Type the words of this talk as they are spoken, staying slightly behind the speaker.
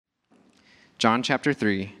John chapter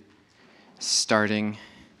 3, starting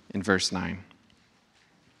in verse 9.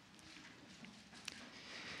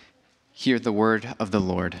 Hear the word of the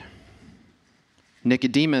Lord.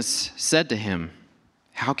 Nicodemus said to him,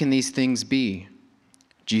 "How can these things be?"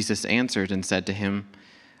 Jesus answered and said to him,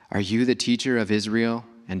 "Are you the teacher of Israel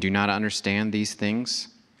and do not understand these things?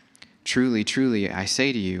 Truly, truly, I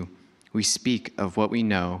say to you, we speak of what we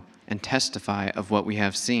know and testify of what we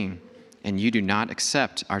have seen, and you do not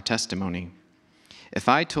accept our testimony. If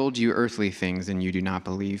I told you earthly things and you do not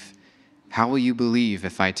believe, how will you believe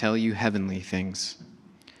if I tell you heavenly things?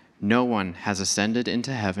 No one has ascended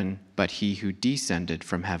into heaven but he who descended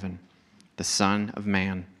from heaven, the Son of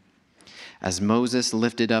Man. As Moses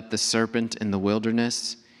lifted up the serpent in the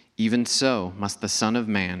wilderness, even so must the Son of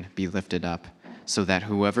Man be lifted up, so that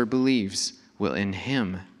whoever believes will in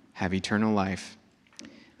him have eternal life."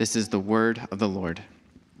 This is the word of the Lord.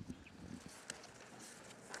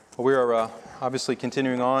 Well, we are obviously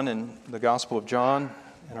continuing on in the Gospel of John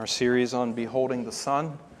in our series on Beholding the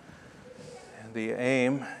Son. And the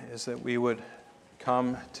aim is that we would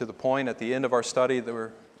come to the point at the end of our study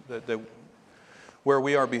where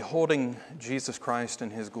we are beholding Jesus Christ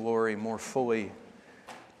in His glory more fully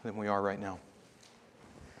than we are right now.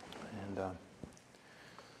 And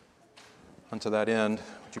unto that end,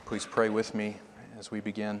 would you please pray with me as we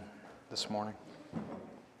begin this morning?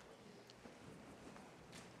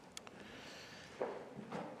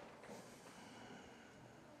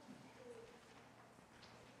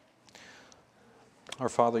 Our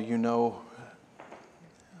Father, you know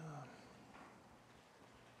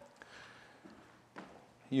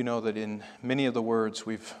that in many of the words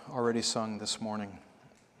we've already sung this morning,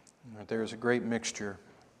 that there is a great mixture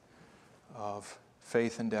of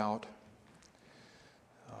faith and doubt,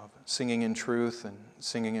 of singing in truth and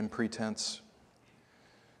singing in pretense.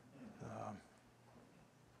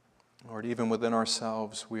 Lord, even within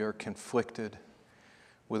ourselves, we are conflicted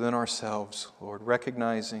within ourselves, Lord,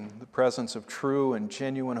 recognizing the presence of true and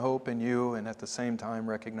genuine hope in you, and at the same time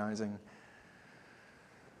recognizing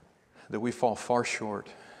that we fall far short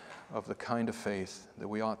of the kind of faith that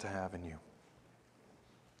we ought to have in you.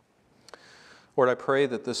 Lord, I pray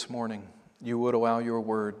that this morning you would allow your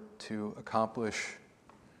word to accomplish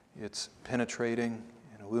its penetrating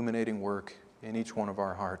and illuminating work in each one of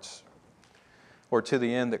our hearts. Lord, to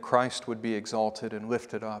the end that Christ would be exalted and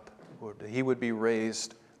lifted up, Lord, that he would be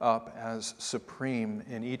raised up as supreme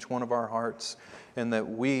in each one of our hearts, and that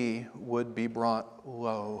we would be brought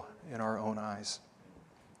low in our own eyes.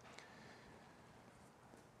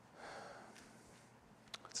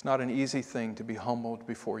 It's not an easy thing to be humbled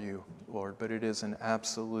before you, Lord, but it is an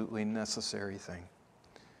absolutely necessary thing.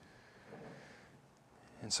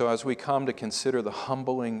 And so as we come to consider the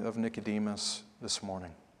humbling of Nicodemus this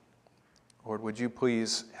morning, Lord, would you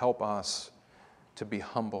please help us to be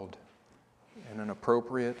humbled in an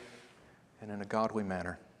appropriate and in a godly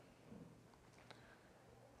manner.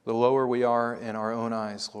 The lower we are in our own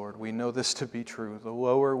eyes, Lord, we know this to be true. The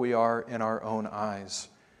lower we are in our own eyes,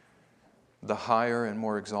 the higher and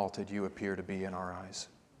more exalted you appear to be in our eyes.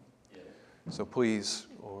 So please,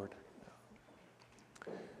 Lord,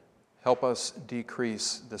 help us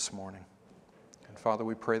decrease this morning. And Father,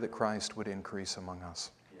 we pray that Christ would increase among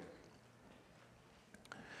us.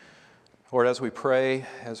 Lord, as we pray,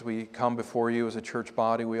 as we come before you as a church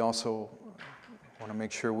body, we also want to make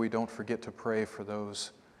sure we don't forget to pray for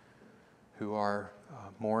those who are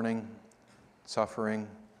mourning, suffering,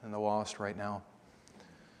 and the lost right now.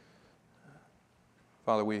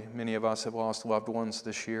 Father, many of us have lost loved ones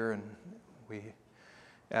this year, and we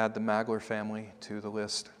add the Magler family to the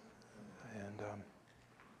list. And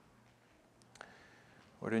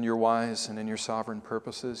Lord, in your wise and in your sovereign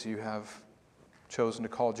purposes, you have chosen to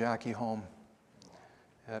call Jackie home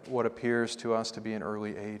at what appears to us to be an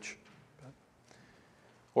early age. But,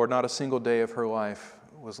 Lord, not a single day of her life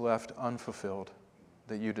was left unfulfilled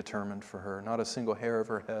that you determined for her. Not a single hair of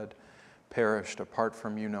her head perished apart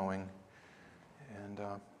from you knowing. And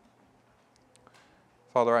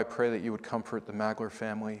Father, I pray that you would comfort the Magler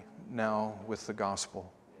family now with the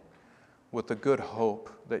gospel, with the good hope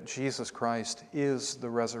that Jesus Christ is the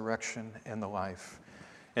resurrection and the life.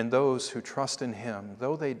 And those who trust in him,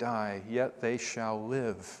 though they die, yet they shall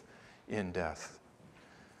live in death.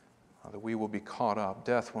 That we will be caught up.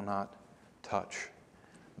 Death will not touch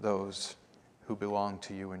those who belong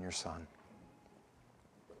to you and your Son.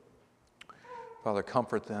 Father,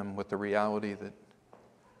 comfort them with the reality that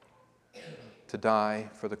to die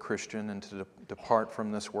for the Christian and to depart from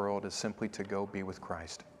this world is simply to go be with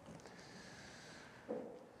Christ.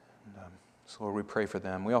 So Lord, we pray for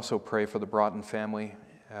them. We also pray for the Broughton family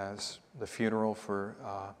as the funeral for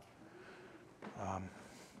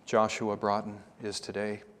Joshua Broughton is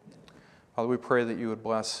today. Father, we pray that you would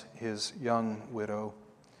bless his young widow,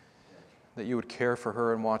 that you would care for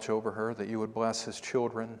her and watch over her, that you would bless his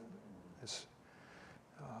children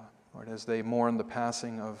Lord, as they mourn the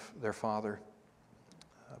passing of their father.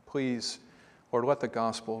 Please, Lord, let the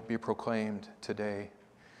gospel be proclaimed today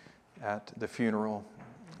at the funeral.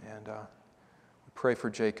 And we pray for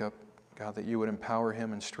Jacob, God, that you would empower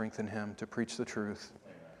him and strengthen him to preach the truth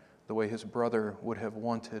the way his brother would have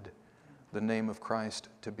wanted the name of Christ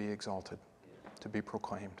to be exalted, to be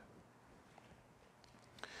proclaimed.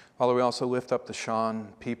 Father, we also lift up the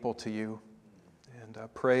Sean people to you and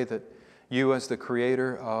pray that you, as the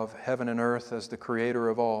creator of heaven and earth, as the creator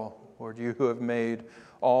of all, Lord, you who have made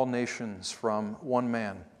all nations from one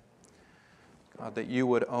man, God, that you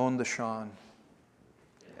would own the Sean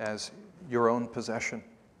as your own possession,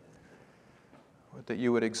 Lord, that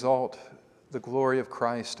you would exalt the glory of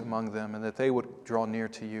Christ among them, and that they would draw near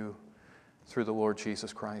to you through the Lord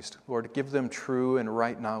Jesus Christ. Lord, give them true and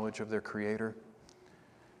right knowledge of their Creator,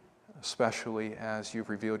 especially as you've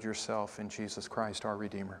revealed yourself in Jesus Christ, our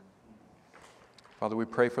Redeemer. Father, we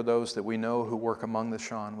pray for those that we know who work among the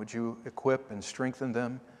Sean. Would you equip and strengthen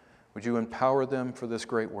them? Would you empower them for this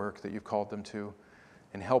great work that you've called them to?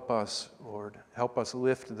 And help us, Lord, help us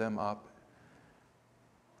lift them up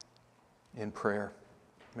in prayer.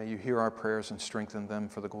 May you hear our prayers and strengthen them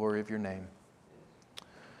for the glory of your name.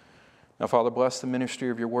 Now, Father, bless the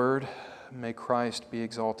ministry of your word. May Christ be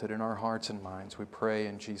exalted in our hearts and minds. We pray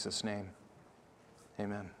in Jesus' name.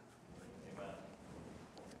 Amen.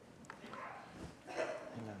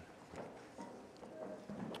 Amen.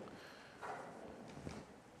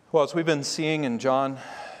 Well, as we've been seeing in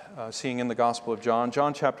the Gospel of John,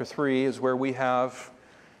 John chapter 3 is where we have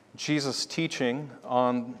Jesus teaching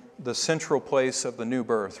on the central place of the new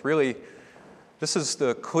birth. Really, this is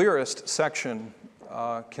the clearest section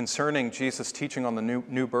concerning Jesus' teaching on the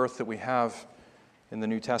new birth that we have in the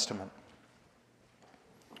New Testament.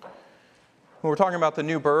 When we're talking about the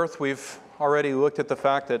new birth, we've already looked at the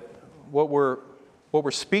fact that what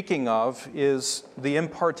we're speaking of is the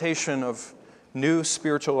impartation of new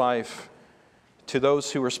spiritual life to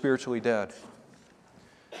those who are spiritually dead.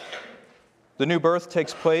 The new birth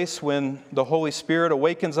takes place when the Holy Spirit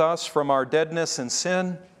awakens us from our deadness and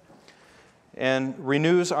sin and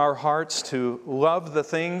renews our hearts to love the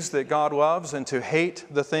things that God loves and to hate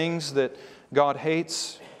the things that God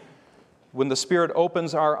hates. When the Spirit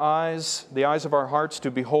opens our eyes, the eyes of our hearts,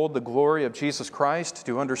 to behold the glory of Jesus Christ,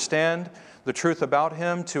 to understand the truth about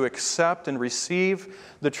Him, to accept and receive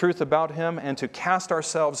the truth about Him, and to cast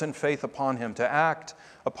ourselves in faith upon Him, to act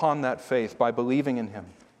upon that faith by believing in Him.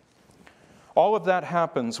 All of that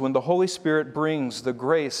happens when the Holy Spirit brings the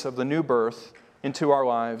grace of the new birth into our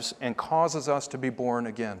lives and causes us to be born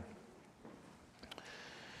again.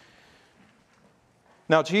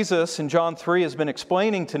 Now, Jesus in John 3 has been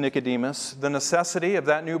explaining to Nicodemus the necessity of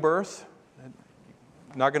that new birth.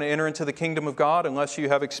 You're not going to enter into the kingdom of God unless you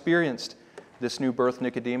have experienced this new birth,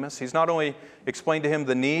 Nicodemus. He's not only explained to him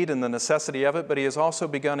the need and the necessity of it, but he has also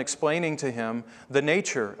begun explaining to him the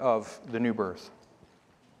nature of the new birth.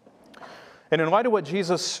 And in light of what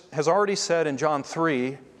Jesus has already said in John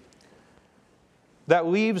 3, that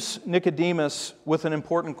leaves Nicodemus with an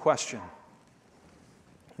important question.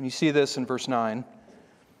 And you see this in verse 9,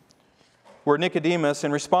 where Nicodemus,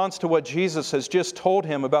 in response to what Jesus has just told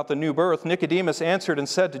him about the new birth, Nicodemus answered and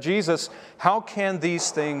said to Jesus, "How can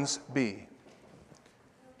these things be?"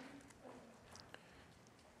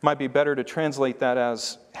 Might be better to translate that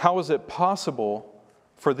as, how is it possible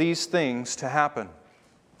for these things to happen?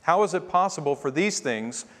 How is it possible for these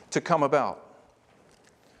things to come about?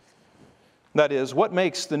 That is, what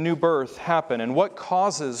makes the new birth happen and what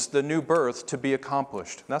causes the new birth to be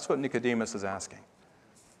accomplished? That's what Nicodemus is asking.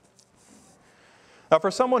 Now, for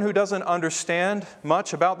someone who doesn't understand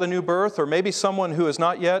much about the new birth, or maybe someone who has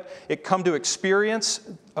not yet come to experience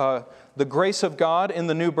the grace of God in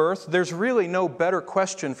the new birth, there's really no better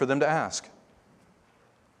question for them to ask.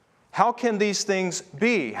 How can these things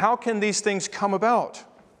be? How can these things come about?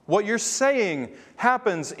 What you're saying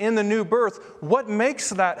happens in the new birth. What makes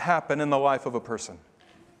that happen in the life of a person?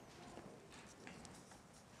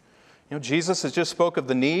 You know, Jesus has just spoke of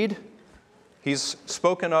the need. He's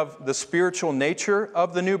spoken of the spiritual nature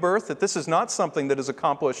of the new birth, that this is not something that is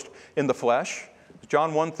accomplished in the flesh.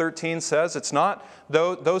 John 1:13 says it's not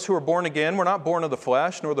those who are born again were not born of the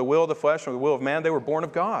flesh, nor the will of the flesh, nor the will of man. They were born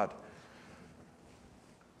of God.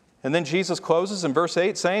 And then Jesus closes in verse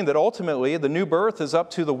 8 saying that ultimately the new birth is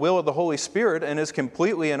up to the will of the Holy Spirit and is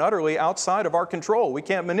completely and utterly outside of our control. We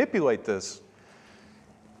can't manipulate this.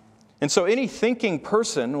 And so any thinking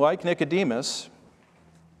person like Nicodemus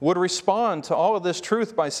would respond to all of this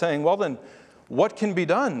truth by saying, well then, what can be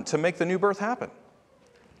done to make the new birth happen?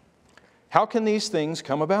 How can these things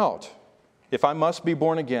come about? If I must be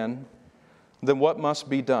born again, then what must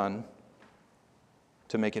be done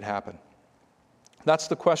to make it happen? That's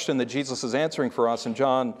the question that Jesus is answering for us in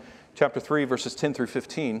John chapter 3, verses 10 through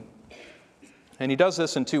 15. And he does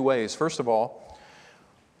this in two ways. First of all,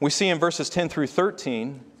 we see in verses 10 through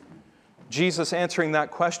 13, Jesus answering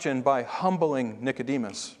that question by humbling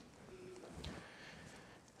Nicodemus.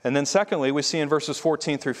 And then secondly, we see in verses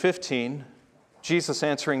 14 through 15, Jesus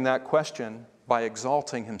answering that question by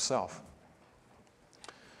exalting himself.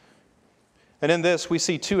 And in this, we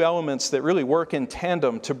see two elements that really work in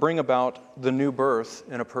tandem to bring about the new birth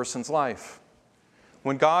in a person's life.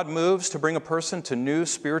 When God moves to bring a person to new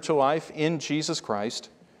spiritual life in Jesus Christ,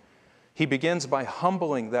 he begins by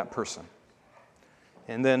humbling that person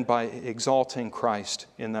and then by exalting Christ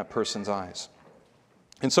in that person's eyes.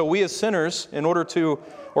 And so we as sinners, in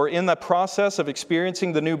the process of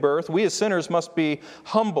experiencing the new birth, we as sinners must be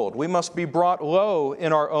humbled. We must be brought low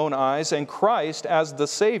in our own eyes, and Christ, as the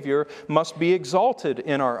Savior, must be exalted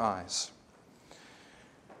in our eyes.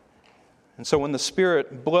 And so when the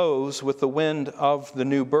Spirit blows with the wind of the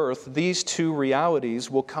new birth, these two realities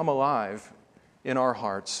will come alive in our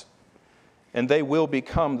hearts, and they will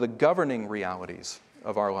become the governing realities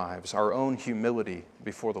of our lives, our own humility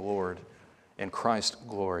before the Lord and Christ's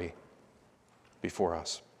glory before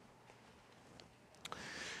us.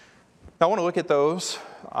 Now I want to look at those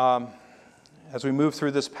as we move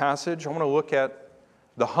through this passage. I want to look at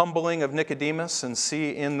the humbling of Nicodemus and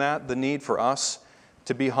see in that the need for us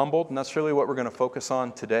to be humbled. And that's really what we're going to focus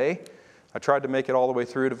on today. I tried to make it all the way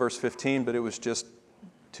through to verse 15, but it was just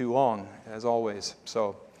too long, as always.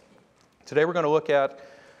 So today we're going to look at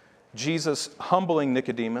Jesus humbling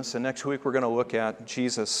Nicodemus, and next week we're going to look at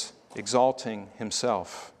Jesus exalting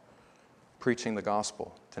himself, preaching the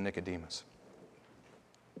gospel to Nicodemus.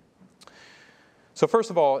 So first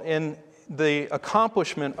of all, in the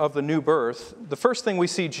accomplishment of the new birth, the first thing we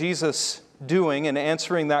see Jesus doing in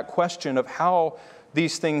answering that question of how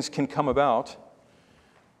these things can come about,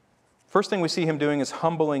 first thing we see him doing is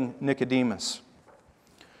humbling Nicodemus.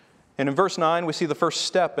 And in verse 9, we see the first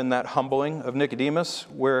step in that humbling of Nicodemus,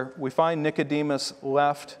 where we find Nicodemus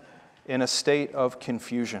left in a state of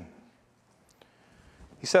confusion.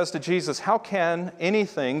 He says to Jesus, how can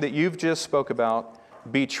anything that you've just spoke about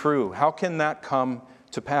be true? How can that come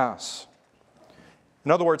to pass?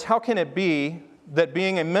 In other words, how can it be that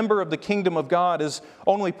being a member of the kingdom of God is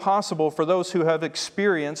only possible for those who have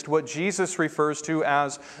experienced what Jesus refers to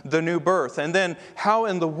as the new birth? And then how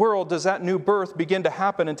in the world does that new birth begin to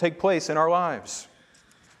happen and take place in our lives?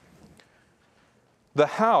 The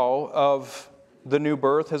how of the new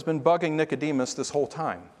birth has been bugging Nicodemus this whole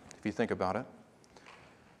time, if you think about it.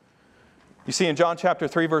 You see in John chapter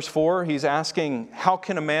 3, verse 4, he's asking, how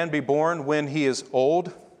can a man be born when he is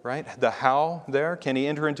old? Right? The how there. Can he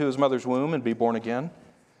enter into his mother's womb and be born again?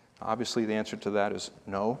 Obviously, the answer to that is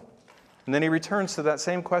no. And then he returns to that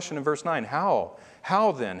same question in verse 9. How?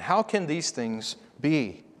 How then? How can these things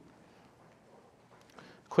be?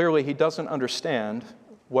 Clearly, he doesn't understand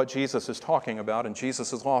what Jesus is talking about, and Jesus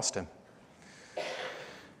has lost him.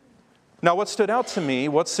 Now, what stood out to me,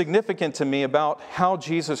 what's significant to me about how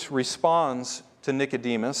Jesus responds to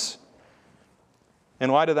Nicodemus in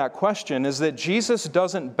light of that question is that Jesus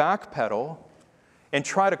doesn't backpedal and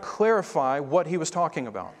try to clarify what he was talking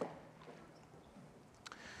about.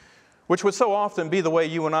 Which would so often be the way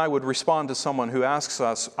you and I would respond to someone who asks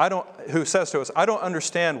us, who says to us, I don't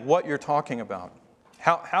understand what you're talking about.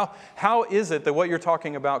 How is it that what you're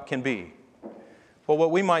talking about can be? Well,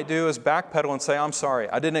 what we might do is backpedal and say, I'm sorry,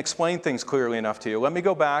 I didn't explain things clearly enough to you. Let me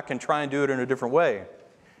go back and try and do it in a different way.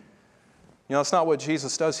 You know, that's not what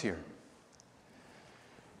Jesus does here.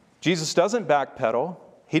 Jesus doesn't backpedal.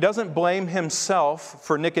 He doesn't blame himself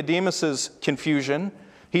for Nicodemus's confusion.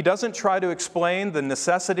 He doesn't try to explain the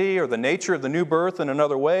necessity or the nature of the new birth in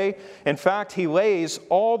another way. In fact, he lays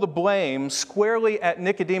all the blame squarely at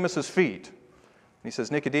Nicodemus's feet. He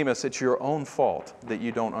says, Nicodemus, it's your own fault that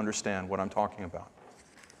you don't understand what I'm talking about.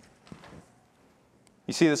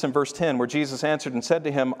 You see this in verse 10, where Jesus answered and said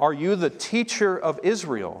to him, are you the teacher of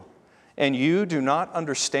Israel, and you do not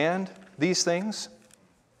understand these things?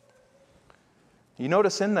 You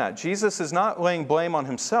notice in that, Jesus is not laying blame on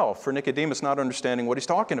himself for Nicodemus not understanding what he's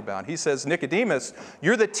talking about. He says, Nicodemus,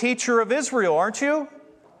 you're the teacher of Israel, aren't you?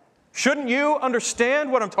 Shouldn't you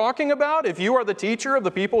understand what I'm talking about if you are the teacher of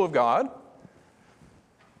the people of God?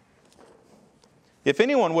 If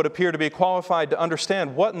anyone would appear to be qualified to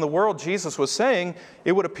understand what in the world Jesus was saying,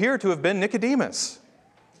 it would appear to have been Nicodemus.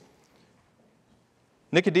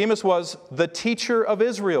 Nicodemus was the teacher of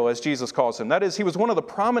Israel, as Jesus calls him. That is, he was one of the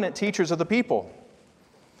prominent teachers of the people.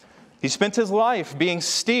 He spent his life being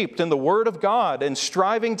steeped in the Word of God and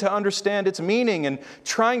striving to understand its meaning and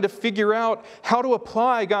trying to figure out how to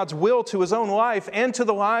apply God's will to his own life and to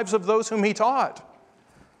the lives of those whom he taught.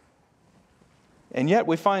 And yet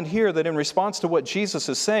we find here that in response to what Jesus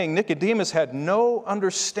is saying, Nicodemus had no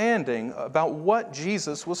understanding about what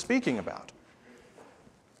Jesus was speaking about.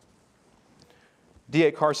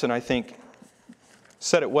 D.A. Carson, I think,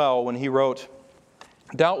 said it well when he wrote,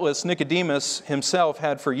 "Doubtless Nicodemus himself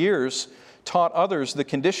had for years taught others the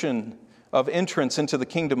condition of entrance into the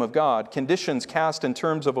kingdom of God, conditions cast in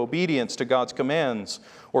terms of obedience to God's commands,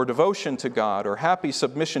 or devotion to God, or happy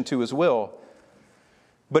submission to His will.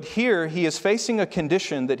 But here he is facing a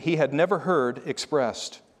condition that he had never heard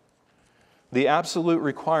expressed: the absolute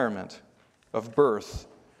requirement of birth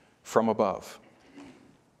from above."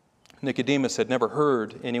 Nicodemus had never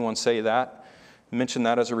heard anyone say that, mention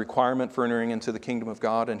that as a requirement for entering into the kingdom of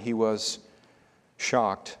God, and he was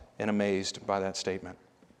shocked and amazed by that statement.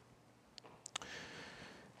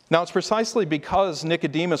 Now, it's precisely because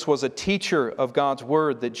Nicodemus was a teacher of God's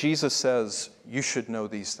Word that Jesus says, "You should know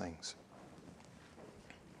these things."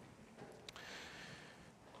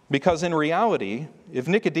 Because in reality, if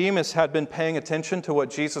Nicodemus had been paying attention to what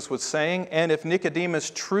Jesus was saying, and if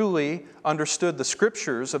Nicodemus truly understood the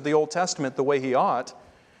Scriptures of the Old Testament the way he ought,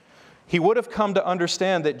 he would have come to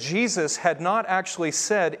understand that Jesus had not actually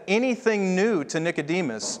said anything new to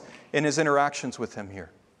Nicodemus in his interactions with him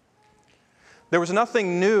here. There was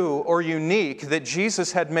nothing new or unique that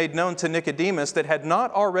Jesus had made known to Nicodemus that had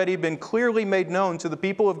not already been clearly made known to the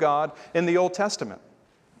people of God in the Old Testament.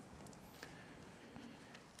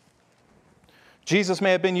 Jesus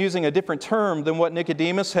may have been using a different term than what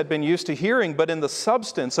Nicodemus had been used to hearing, but in the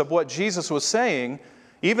substance of what Jesus was saying,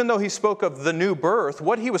 even though he spoke of the new birth,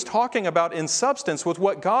 what he was talking about in substance was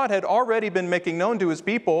what God had already been making known to His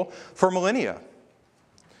people for millennia.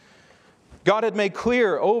 God had made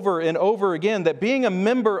clear over and over again that being a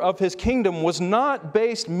member of His kingdom was not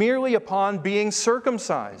based merely upon being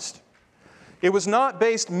circumcised. It was not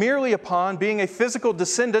based merely upon being a physical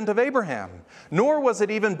descendant of Abraham, nor was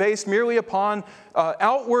it even based merely upon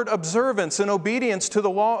outward observance and obedience to the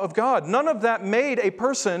law of God. None of that made a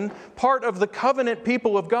person part of the covenant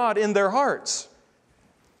people of God in their hearts.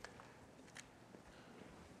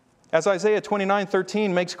 As Isaiah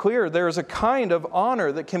 29:13 makes clear, there is a kind of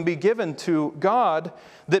honor that can be given to God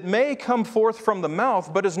that may come forth from the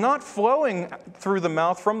mouth, but is not flowing through the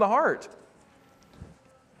mouth from the heart.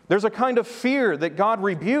 There's a kind of fear that God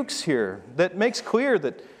rebukes here that makes clear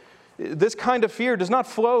that this kind of fear does not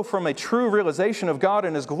flow from a true realization of God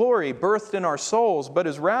and His glory birthed in our souls, but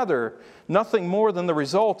is rather nothing more than the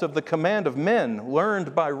result of the command of men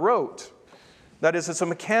learned by rote. That is, it's a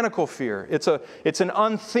mechanical fear. It's an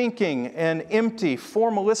unthinking and empty,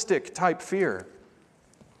 formalistic type fear.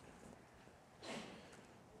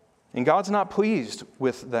 And God's not pleased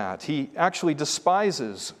with that. He actually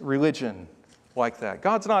despises religion like that.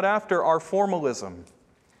 God's not after our formalism.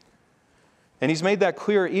 And He's made that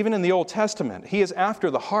clear even in the Old Testament. He is after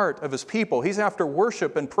the heart of His people. He's after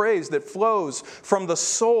worship and praise that flows from the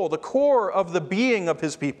soul, the core of the being of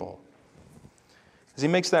His people. As He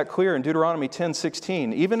makes that clear in Deuteronomy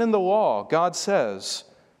 10:16, even in the law, God says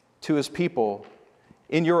to His people,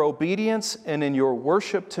 "In your obedience and in your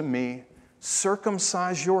worship to me,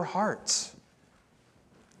 circumcise your hearts."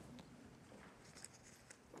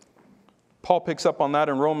 Paul picks up on that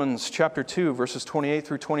in Romans chapter 2, verses 28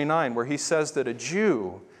 through 29, where he says that a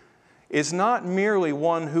Jew is not merely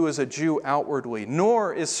one who is a Jew outwardly,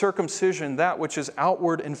 nor is circumcision that which is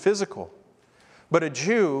outward and physical, but a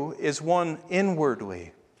Jew is one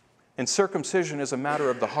inwardly, and circumcision is a matter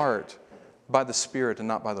of the heart, by the Spirit and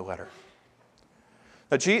not by the letter.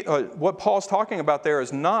 What Paul's talking about there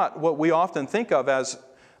is not what we often think of as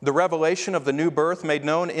the revelation of the new birth made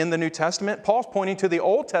known in the New Testament. Paul's pointing to the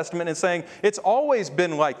Old Testament and saying, it's always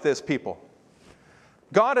been like this, people.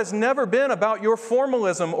 God has never been about your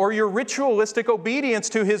formalism or your ritualistic obedience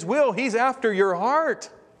to His will. He's after your heart.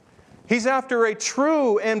 He's after a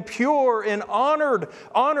true and pure and honored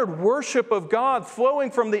worship of God flowing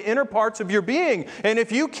from the inner parts of your being. And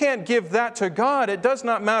if you can't give that to God, it does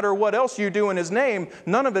not matter what else you do in His name.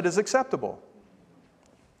 None of it is acceptable.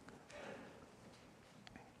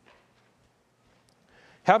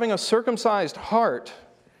 Having a circumcised heart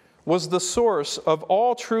was the source of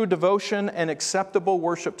all true devotion and acceptable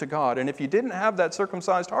worship to God. And if you didn't have that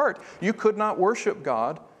circumcised heart, you could not worship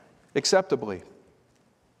God acceptably.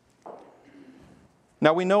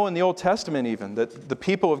 Now we know in the Old Testament even that the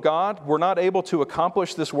people of God were not able to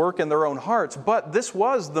accomplish this work in their own hearts, but this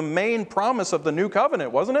was the main promise of the new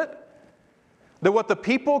covenant, wasn't it? That what the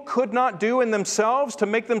people could not do in themselves to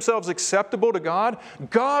make themselves acceptable to God,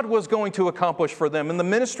 God was going to accomplish for them in the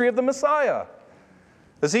ministry of the Messiah.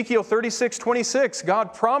 Ezekiel 36:26,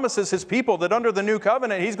 God promises His people that under the new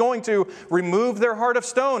covenant, He's going to remove their heart of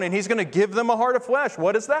stone and He's going to give them a heart of flesh.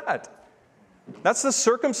 What is that? That's the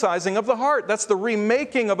circumcising of the heart. That's the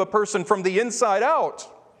remaking of a person from the inside out.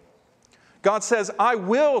 God says, I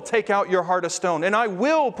will take out your heart of stone, and I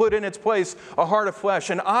will put in its place a heart of flesh,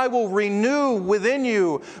 and I will renew within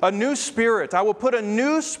you a new spirit. I will put a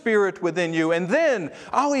new spirit within you, and then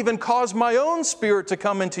I'll even cause my own spirit to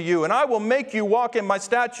come into you, and I will make you walk in my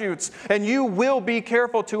statutes, and you will be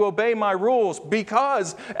careful to obey my rules,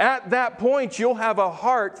 because at that point you'll have a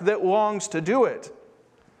heart that longs to do it.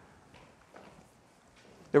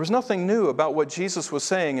 There was nothing new about what Jesus was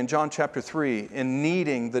saying in John chapter 3 in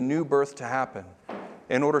needing the new birth to happen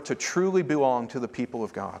in order to truly belong to the people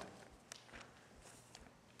of God.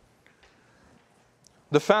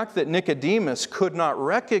 The fact that Nicodemus could not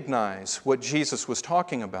recognize what Jesus was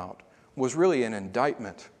talking about was really an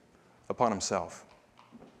indictment upon himself.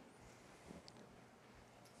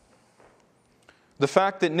 The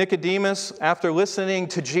fact that Nicodemus, after listening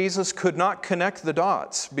to Jesus, could not connect the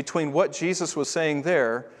dots between what Jesus was saying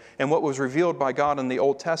there and what was revealed by God in the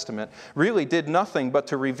Old Testament really did nothing but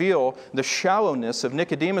to reveal the shallowness of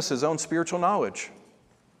Nicodemus' own spiritual knowledge.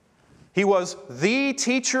 He was the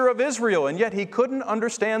teacher of Israel, and yet he couldn't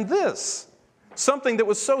understand this. Something that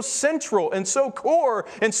was so central and so core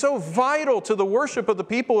and so vital to the worship of the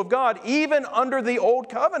people of God, even under the Old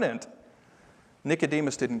Covenant.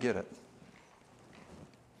 Nicodemus didn't get it.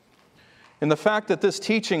 And the fact that this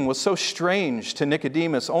teaching was so strange to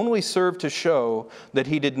Nicodemus only served to show that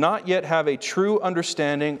he did not yet have a true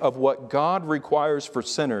understanding of what God requires for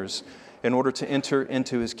sinners in order to enter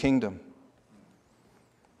into His kingdom.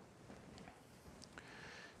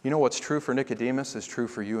 You know what's true for Nicodemus is true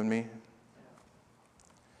for you and me?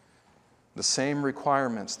 The same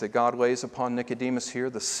requirements that God lays upon Nicodemus here,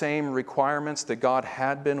 the same requirements that God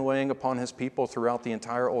had been laying upon His people throughout the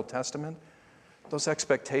entire Old Testament, those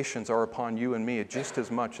expectations are upon you and me just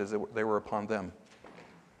as much as they were upon them.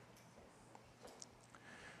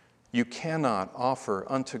 You cannot offer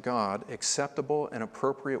unto God acceptable and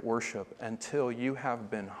appropriate worship until you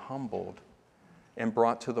have been humbled and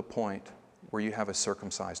brought to the point where you have a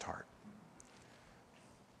circumcised heart.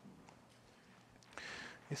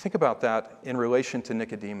 You think about that in relation to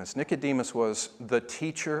Nicodemus. Nicodemus was the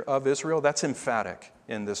teacher of Israel. That's emphatic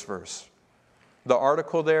in this verse. The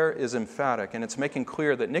article there is emphatic, and it's making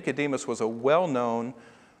clear that Nicodemus was a well-known,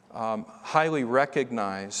 highly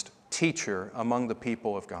recognized teacher among the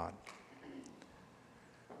people of God.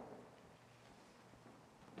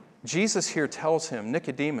 Jesus here tells him,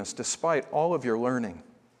 Nicodemus, despite all of your learning,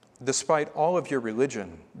 despite all of your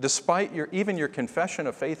religion, despite even your confession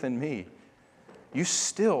of faith in me, you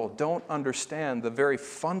still don't understand the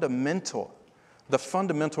fundamental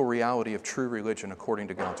reality of true religion according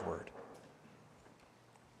to God's Word.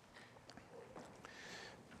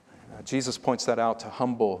 Jesus points that out to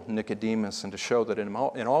humble Nicodemus and to show that in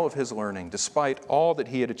all of his learning, despite all that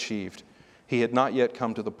he had achieved, he had not yet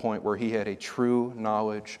come to the point where he had a true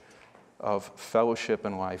knowledge of fellowship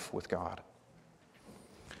and life with God.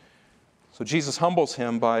 So Jesus humbles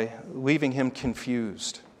him by leaving him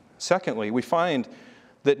confused. Secondly, we find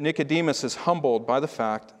that Nicodemus is humbled by the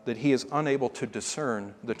fact that he is unable to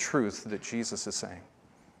discern the truth that Jesus is saying.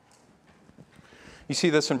 You see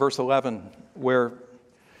this in verse 11, where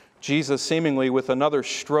Jesus, seemingly with another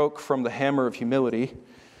stroke from the hammer of humility,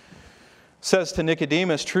 says to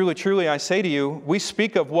Nicodemus, truly, truly, I say to you, we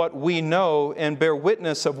speak of what we know and bear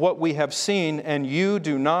witness of what we have seen, and you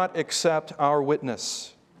do not accept our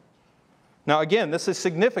witness. Now again, this is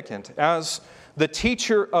significant. As the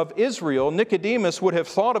teacher of Israel, Nicodemus would have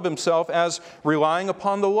thought of himself as relying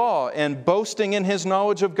upon the law and boasting in his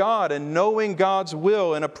knowledge of God and knowing God's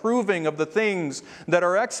will and approving of the things that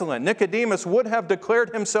are excellent. Nicodemus would have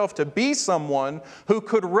declared himself to be someone who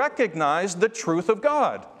could recognize the truth of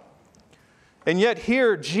God. And yet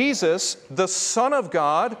here Jesus, the Son of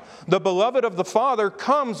God, the beloved of the Father,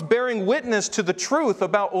 comes bearing witness to the truth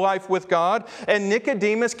about life with God, and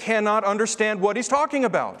Nicodemus cannot understand what he's talking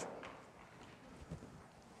about.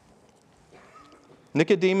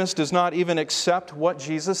 Nicodemus does not even accept what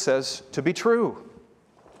Jesus says to be true.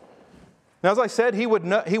 Now, as I said, he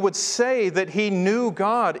would say that he knew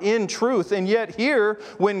God in truth. And yet here,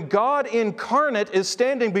 when God incarnate is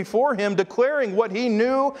standing before him declaring what he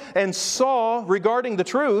knew and saw regarding the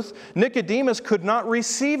truth, Nicodemus could not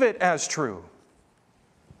receive it as true.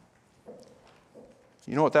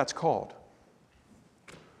 You know what that's called?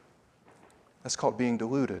 That's called being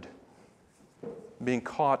deluded, being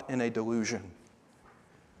caught in a delusion,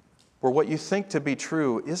 where what you think to be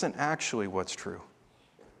true isn't actually what's true.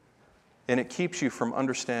 And it keeps you from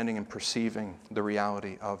understanding and perceiving the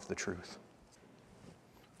reality of the truth.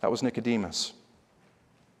 That was Nicodemus.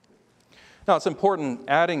 Now, it's important,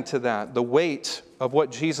 adding to that, the weight of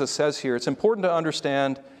what Jesus says here. It's important to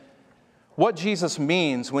understand what Jesus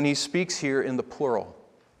means when he speaks here in the plural.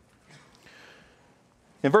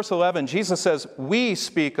 In verse 11, Jesus says, "We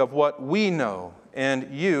speak of what we know,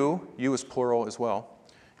 and you is plural as well,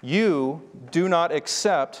 you do not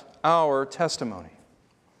accept our testimony."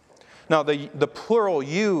 Now, the plural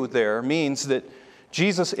 "you" there means that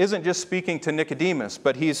Jesus isn't just speaking to Nicodemus,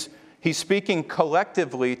 but he's speaking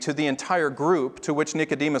collectively to the entire group to which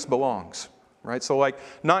Nicodemus belongs. Right? So like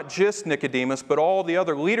not just Nicodemus, but all the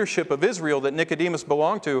other leadership of Israel that Nicodemus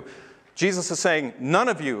belonged to, Jesus is saying, none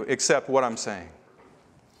of you accept what I'm saying.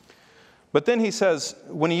 But then he says,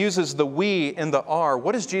 when he uses the "we" and the "are,"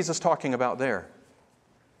 what is Jesus talking about there?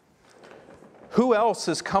 Who else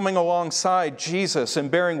is coming alongside Jesus and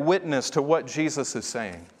bearing witness to what Jesus is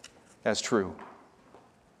saying as true?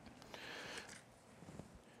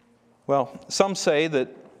 Well, some say that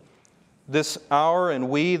this "our" and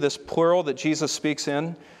 "we," this plural that Jesus speaks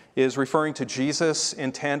in, is referring to Jesus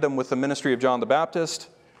in tandem with the ministry of John the Baptist.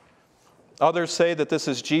 Others say that this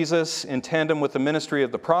is Jesus in tandem with the ministry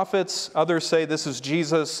of the prophets. Others say this is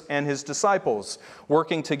Jesus and his disciples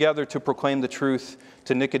working together to proclaim the truth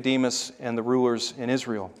to Nicodemus and the rulers in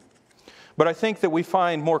Israel. But I think that we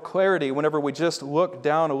find more clarity whenever we just look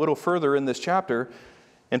down a little further in this chapter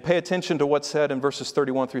and pay attention to what's said in verses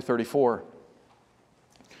 31 through 34.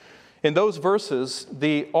 In those verses,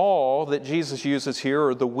 the "all" that Jesus uses here,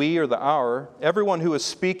 or the "we" or the "our," everyone who is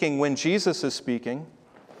speaking when Jesus is speaking,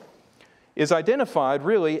 is identified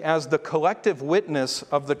really as the collective witness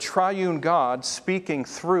of the triune God speaking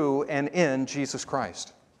through and in Jesus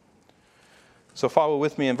Christ. So follow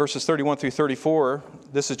with me in verses 31 through 34.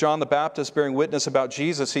 This is John the Baptist bearing witness about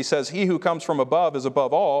Jesus. He says, "He who comes from above is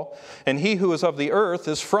above all, and he who is of the earth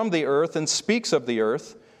is from the earth and speaks of the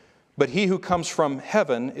earth, but he who comes from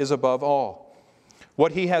heaven is above all.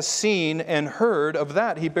 What he has seen and heard, of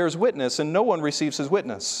that he bears witness, and no one receives his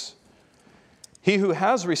witness. He who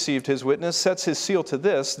has received his witness sets his seal to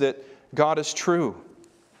this, that God is true.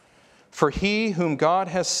 For he whom God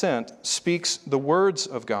has sent speaks the words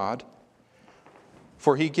of God,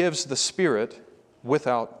 for he gives the Spirit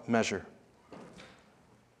without measure."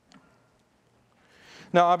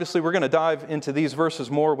 Now, obviously, we're going to dive into these verses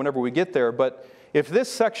more whenever we get there, but if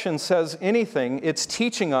this section says anything, it's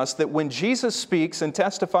teaching us that when Jesus speaks and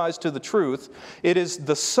testifies to the truth, it is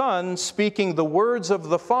the Son speaking the words of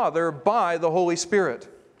the Father by the Holy Spirit.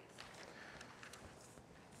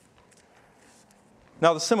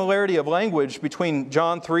 Now, the similarity of language between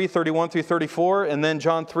John 3, 31 through 34, and then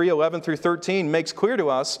John 3, 11 through 13 makes clear to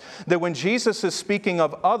us that when Jesus is speaking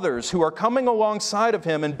of others who are coming alongside of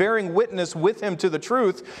him and bearing witness with him to the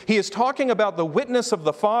truth, he is talking about the witness of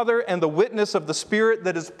the Father and the witness of the Spirit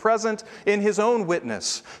that is present in his own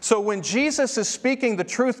witness. So when Jesus is speaking the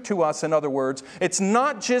truth to us, in other words, it's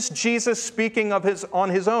not just Jesus speaking on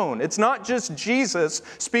his own. It's not just Jesus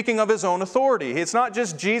speaking of his own authority. It's not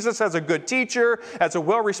just Jesus as a good teacher, as a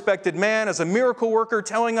well-respected man, as a miracle worker,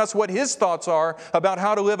 telling us what his thoughts are about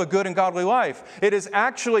how to live a good and godly life. It is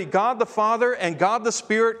actually God the Father and God the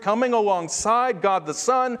Spirit coming alongside God the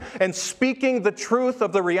Son and speaking the truth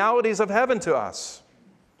of the realities of heaven to us.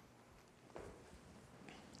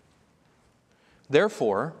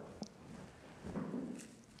 Therefore,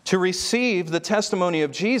 to receive the testimony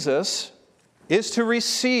of Jesus is to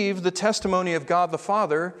receive the testimony of God the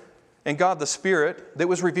Father and God the Spirit that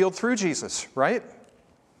was revealed through Jesus, right?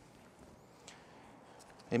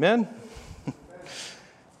 Amen?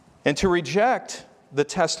 And to reject the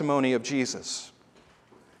testimony of Jesus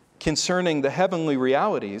concerning the heavenly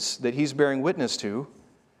realities that he's bearing witness to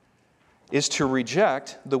is to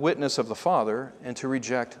reject the witness of the Father and to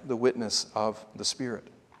reject the witness of the Spirit.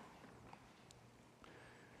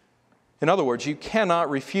 In other words, you cannot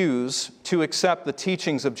refuse to accept the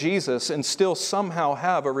teachings of Jesus and still somehow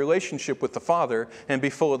have a relationship with the Father and be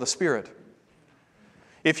full of the Spirit.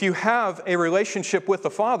 If you have a relationship with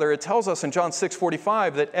the Father, it tells us in John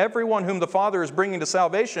 6:45 that everyone whom the Father is bringing to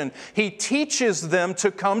salvation, he teaches them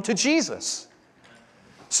to come to Jesus.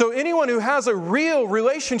 So anyone who has a real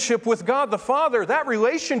relationship with God the Father, that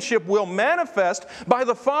relationship will manifest by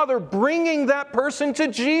the Father bringing that person to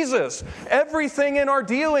Jesus. Everything in our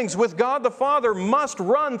dealings with God the Father must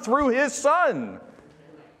run through His Son.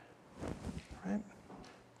 Right?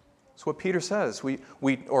 That's what Peter says,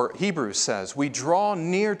 or Hebrews says. We draw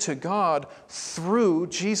near to God through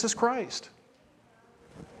Jesus Christ.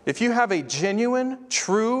 If you have a genuine,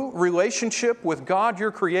 true relationship with God,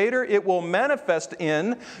 your Creator, it will manifest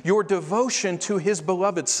in your devotion to His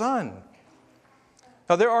beloved Son.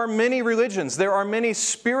 Now, there are many religions, there are many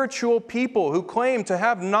spiritual people who claim to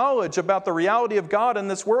have knowledge about the reality of God in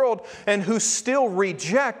this world and who still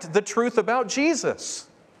reject the truth about Jesus.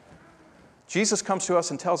 Jesus comes to us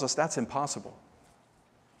and tells us that's impossible.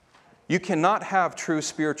 You cannot have true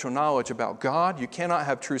spiritual knowledge about God. You cannot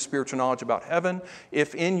have true spiritual knowledge about heaven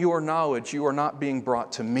if in your knowledge you are not being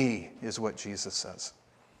brought to me, is what Jesus says.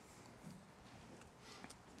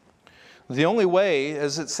 The only way,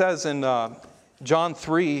 as it says in John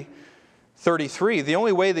 3:33, the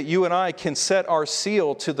only way that you and I can set our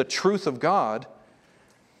seal to the truth of God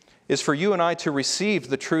is for you and I to receive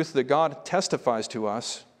the truth that God testifies to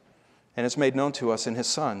us and is made known to us in His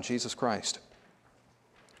Son, Jesus Christ.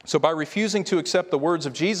 So by refusing to accept the words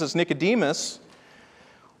of Jesus, Nicodemus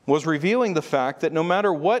was revealing the fact that no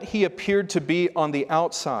matter what he appeared to be on the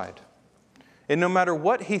outside, and no matter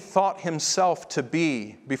what he thought himself to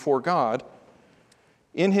be before God,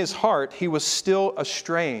 in his heart he was still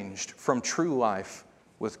estranged from true life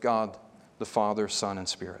with God the Father, Son, and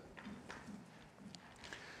Spirit.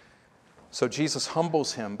 So Jesus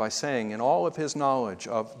humbles him by saying, in all of his knowledge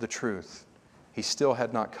of the truth, he still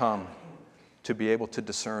had not come to be able to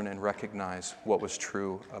discern and recognize what was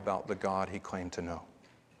true about the God he claimed to know.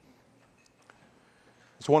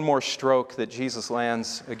 There's one more stroke that Jesus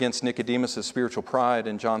lands against Nicodemus' spiritual pride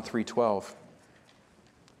in John 3:12,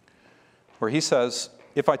 where he says,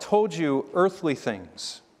 if I told you earthly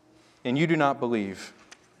things and you do not believe,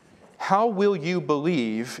 how will you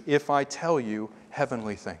believe if I tell you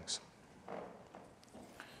heavenly things?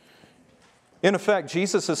 In effect,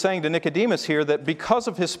 Jesus is saying to Nicodemus here that because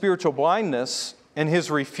of his spiritual blindness and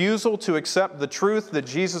his refusal to accept the truth that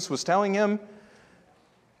Jesus was telling him,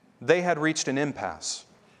 they had reached an impasse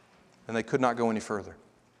and they could not go any further.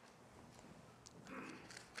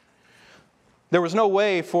 There was no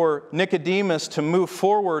way for Nicodemus to move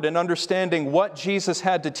forward in understanding what Jesus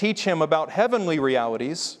had to teach him about heavenly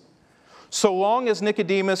realities, so long as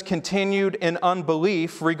Nicodemus continued in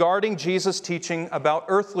unbelief regarding Jesus' teaching about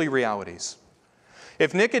earthly realities.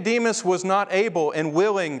 If Nicodemus was not able and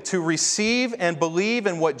willing to receive and believe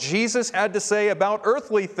in what Jesus had to say about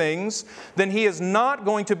earthly things, then he is not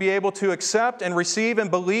going to be able to accept and receive and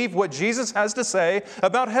believe what Jesus has to say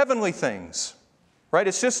about heavenly things. Right?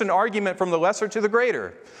 It's just an argument from the lesser to the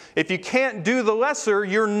greater. If you can't do the lesser,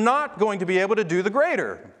 you're not going to be able to do the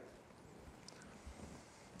greater.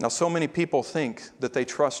 Now, so many people think that they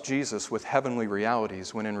trust Jesus with heavenly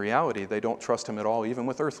realities, when in reality they don't trust Him at all, even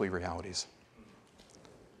with earthly realities.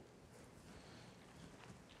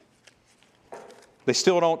 They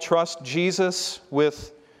still don't trust Jesus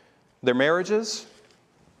with their marriages.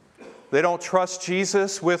 They don't trust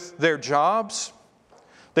Jesus with their jobs.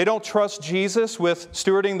 They don't trust Jesus with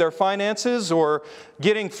stewarding their finances or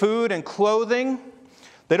getting food and clothing.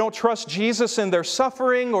 They don't trust Jesus in their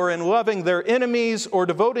suffering or in loving their enemies or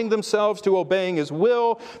devoting themselves to obeying His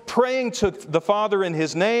will, praying to the Father in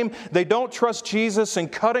His name. They don't trust Jesus in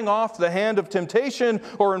cutting off the hand of temptation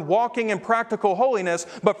or in walking in practical holiness.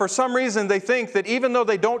 But for some reason they think that even though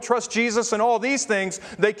they don't trust Jesus in all these things,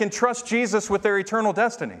 they can trust Jesus with their eternal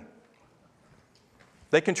destiny.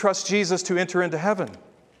 They can trust Jesus to enter into heaven.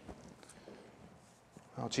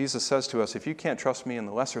 Well, Jesus says to us, if you can't trust me in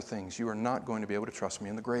the lesser things, you are not going to be able to trust me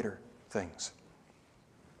in the greater things.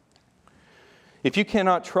 If you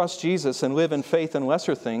cannot trust Jesus and live in faith in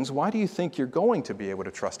lesser things, why do you think you're going to be able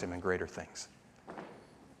to trust Him in greater things?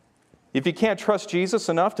 If you can't trust Jesus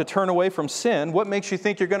enough to turn away from sin, what makes you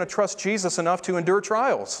think you're going to trust Jesus enough to endure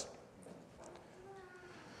trials?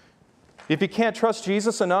 If you can't trust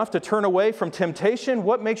Jesus enough to turn away from temptation,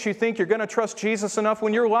 what makes you think you're going to trust Jesus enough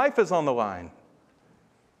when your life is on the line?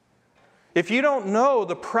 If you don't know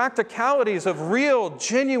the practicalities of real,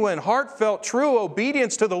 genuine, heartfelt, true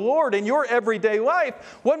obedience to the Lord in your everyday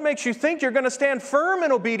life, what makes you think you're going to stand firm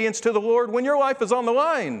in obedience to the Lord when your life is on the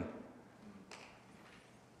line?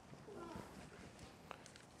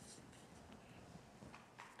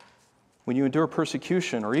 When you endure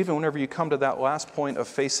persecution, or even whenever you come to that last point of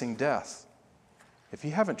facing death, if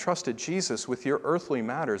you haven't trusted Jesus with your earthly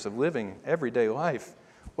matters of living everyday life,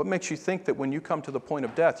 What makes you think that when you come to the point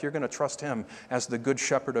of death, you're going to trust Him as the good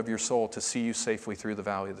shepherd of your soul to see you safely through the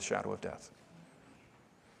valley of the shadow of death?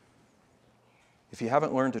 If you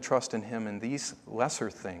haven't learned to trust in Him in these lesser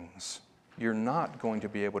things, you're not going to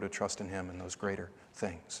be able to trust in Him in those greater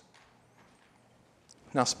things.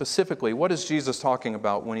 Now, specifically, what is Jesus talking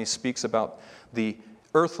about when He speaks about the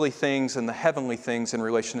earthly things and the heavenly things in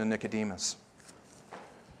relation to Nicodemus?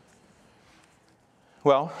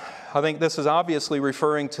 Well, I think this is obviously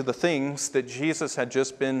referring to the things that Jesus had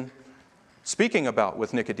just been speaking about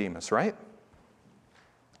with Nicodemus, right?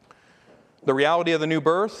 The reality of the new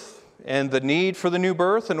birth and the need for the new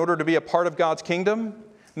birth in order to be a part of God's kingdom.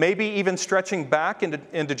 Maybe even stretching back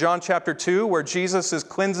into John chapter 2, where Jesus is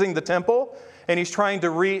cleansing the temple and He's trying to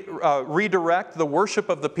redirect the worship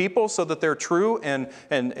of the people so that they're true and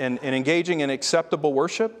engaging in acceptable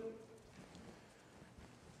worship.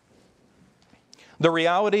 The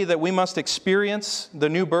reality that we must experience the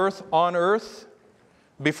new birth on earth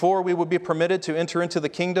before we would be permitted to enter into the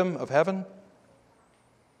kingdom of heaven.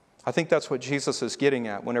 I think that's what Jesus is getting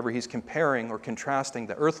at whenever He's comparing or contrasting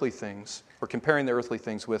the earthly things, or comparing the earthly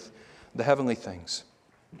things with the heavenly things.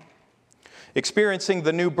 Experiencing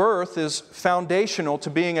the new birth is foundational to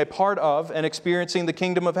being a part of and experiencing the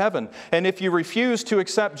kingdom of heaven. And if you refuse to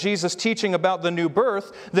accept Jesus' teaching about the new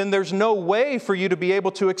birth, then there's no way for you to be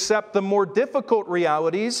able to accept the more difficult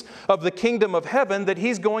realities of the kingdom of heaven that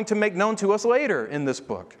He's going to make known to us later in this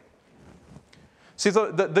book. See,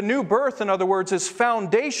 the new birth, in other words, is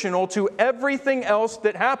foundational to everything else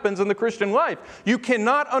that happens in the Christian life. You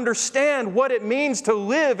cannot understand what it means to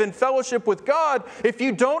live in fellowship with God if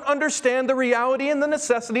you don't understand the reality and the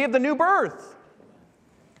necessity of the new birth.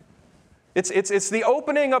 It's the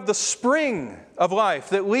opening of the spring of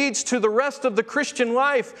life that leads to the rest of the Christian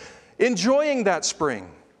life enjoying that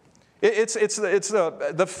spring. It's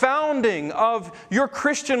the founding of your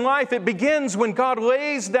Christian life. It begins when God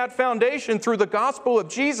lays that foundation through the gospel of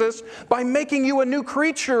Jesus by making you a new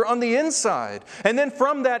creature on the inside. And then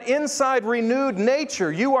from that inside renewed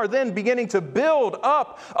nature, you are then beginning to build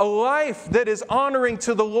up a life that is honoring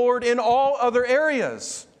to the Lord in all other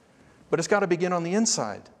areas. But it's got to begin on the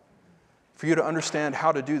inside for you to understand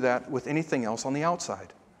how to do that with anything else on the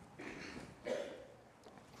outside.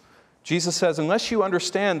 Jesus says, unless you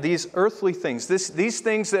understand these earthly things, these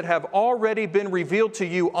things that have already been revealed to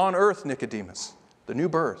you on earth, Nicodemus, the new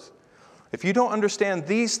birth, if you don't understand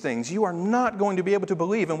these things, you are not going to be able to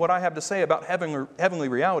believe in what I have to say about heavenly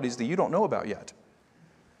realities that you don't know about yet.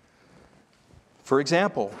 For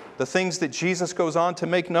example, the things that Jesus goes on to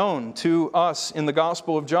make known to us in the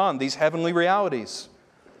Gospel of John, these heavenly realities.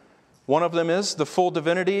 One of them is the full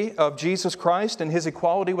divinity of Jesus Christ and His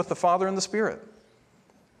equality with the Father and the Spirit.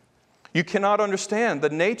 You cannot understand the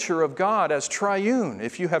nature of God as triune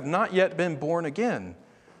if you have not yet been born again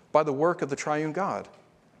by the work of the triune God.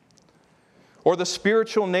 Or the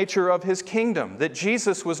spiritual nature of His kingdom, that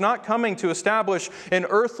Jesus was not coming to establish an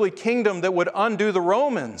earthly kingdom that would undo the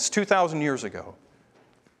Romans 2,000 years ago.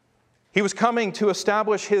 He was coming to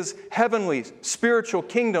establish His heavenly spiritual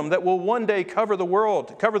kingdom that will one day cover the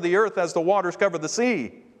world, cover the earth as the waters cover the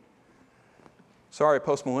sea. Sorry,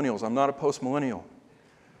 postmillennials, I'm not a postmillennial.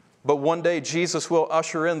 But one day Jesus will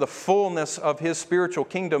usher in the fullness of His spiritual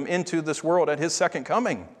kingdom into this world at His second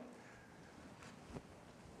coming.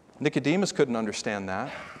 Nicodemus couldn't understand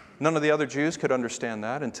that. None of the other Jews could understand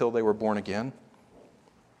that until they were born again.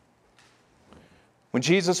 When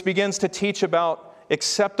Jesus begins to teach about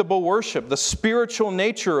acceptable worship, the spiritual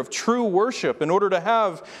nature of true worship in order to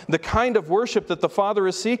have the kind of worship that the Father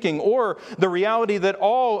is seeking, or the reality that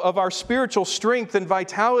all of our spiritual strength and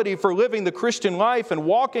vitality for living the Christian life and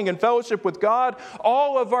walking in fellowship with God,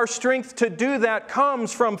 all of our strength to do that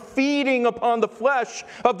comes from feeding upon the flesh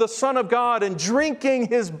of the Son of God and drinking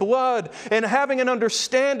His blood and having an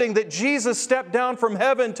understanding that Jesus stepped down from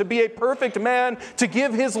heaven to be a perfect man to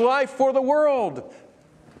give His life for the world.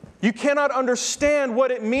 You cannot understand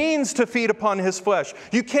what it means to feed upon His flesh.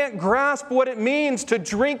 You can't grasp what it means to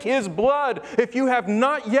drink His blood if you have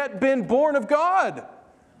not yet been born of God.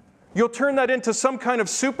 You'll turn that into some kind of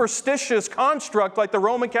superstitious construct like the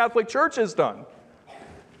Roman Catholic Church has done.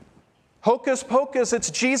 Hocus pocus,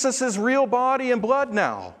 it's Jesus' real body and blood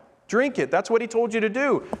now. Drink it. That's what He told you to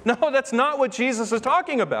do. No, that's not what Jesus is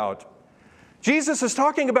talking about. Jesus is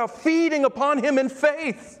talking about feeding upon Him in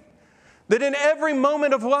faith. That in every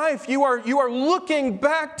moment of life you are looking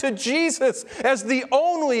back to Jesus as the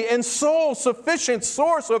only and sole sufficient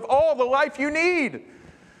source of all the life you need.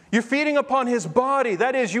 You're feeding upon His body.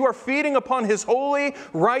 That is, you are feeding upon His holy,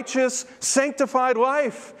 righteous, sanctified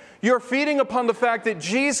life. You're feeding upon the fact that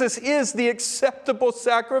Jesus is the acceptable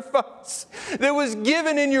sacrifice that was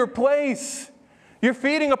given in your place. You're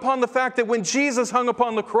feeding upon the fact that when Jesus hung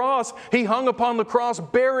upon the cross, He hung upon the cross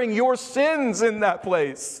bearing your sins in that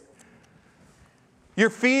place. You're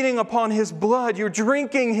feeding upon His blood. You're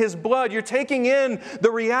drinking His blood. You're taking in the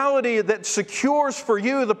reality that secures for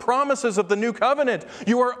you the promises of the new covenant.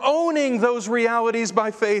 You are owning those realities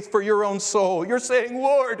by faith for your own soul. You're saying,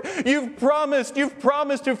 Lord, you've promised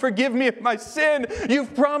to forgive me of my sin.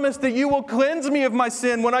 You've promised that you will cleanse me of my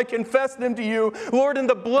sin when I confess them to you. Lord, in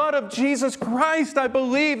the blood of Jesus Christ, I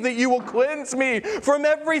believe that you will cleanse me from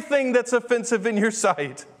everything that's offensive in your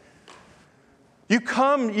sight.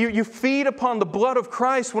 You feed upon the blood of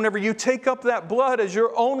Christ whenever you take up that blood as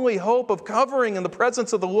your only hope of covering in the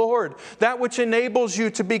presence of the Lord. That which enables you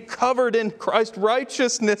to be covered in Christ's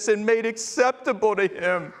righteousness and made acceptable to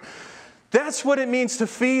Him. That's what it means to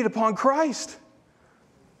feed upon Christ.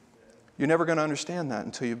 You're never going to understand that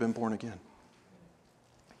until you've been born again.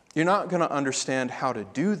 You're not going to understand how to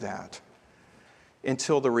do that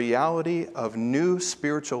until the reality of new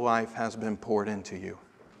spiritual life has been poured into you.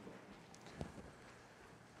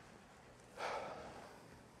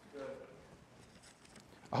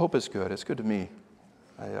 I hope it's good. It's good to me.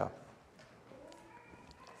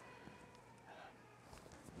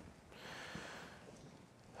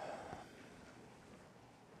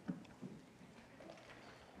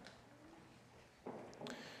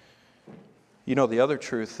 You know, the other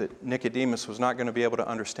truth that Nicodemus was not going to be able to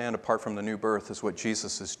understand apart from the new birth is what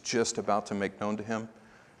Jesus is just about to make known to him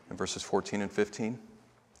in verses 14 and 15.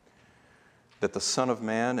 That the Son of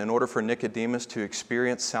Man, in order for Nicodemus to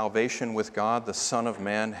experience salvation with God, the Son of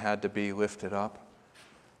Man had to be lifted up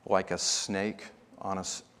like a snake on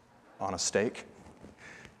a stake.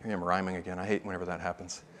 Here I am rhyming again. I hate whenever that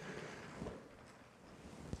happens.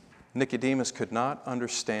 Nicodemus could not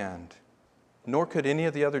understand, nor could any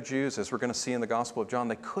of the other Jews, as we're going to see in the Gospel of John,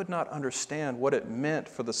 they could not understand what it meant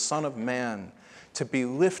for the Son of Man to be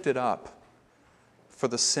lifted up for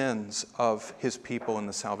the sins of His people and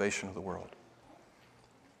the salvation of the world.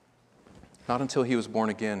 Not until he was born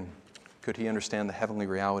again could he understand the heavenly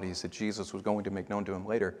realities that Jesus was going to make known to him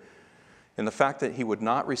later. And the fact that he would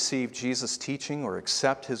not receive Jesus' teaching or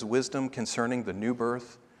accept His wisdom concerning the new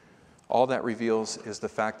birth, all that reveals is the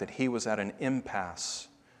fact that he was at an impasse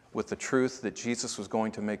with the truth that Jesus was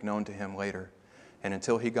going to make known to him later. And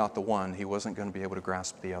until he got the one, he wasn't going to be able to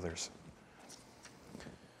grasp the others.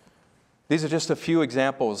 These are just a few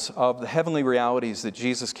examples of the heavenly realities that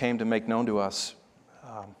Jesus came to make known to us.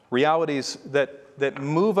 Realities that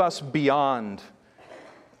move us beyond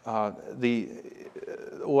the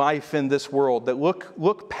life in this world, that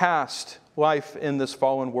look past life in this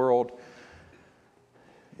fallen world,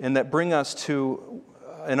 and that bring us to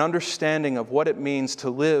an understanding of what it means to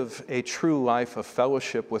live a true life of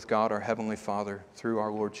fellowship with God, our Heavenly Father, through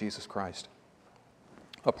our Lord Jesus Christ.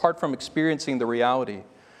 Apart from experiencing the reality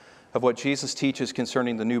of what Jesus teaches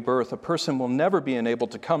concerning the new birth, a person will never be enabled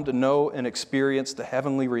to come to know and experience the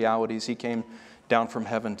heavenly realities He came down from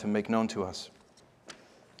heaven to make known to us.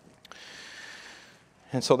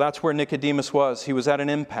 And so that's where Nicodemus was. He was at an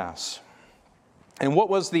impasse. And what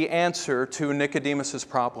was the answer to Nicodemus'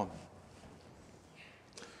 problem?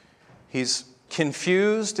 He's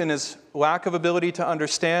confused in his lack of ability to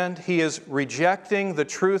understand. He is rejecting the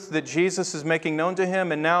truth that Jesus is making known to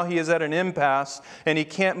him, and now he is at an impasse, and he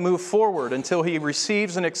can't move forward until he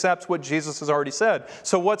receives and accepts what Jesus has already said.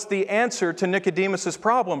 So what's the answer to Nicodemus'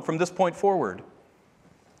 problem from this point forward?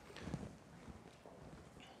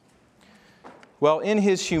 Well, in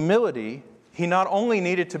his humility, he not only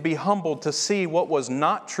needed to be humbled to see what was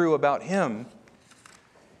not true about him,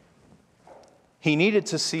 he needed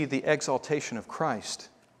to see the exaltation of Christ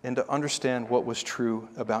and to understand what was true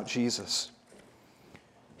about Jesus.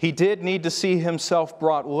 He did need to see himself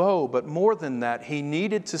brought low, but more than that, he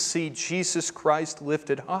needed to see Jesus Christ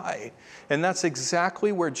lifted high. And that's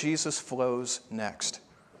exactly where Jesus flows next.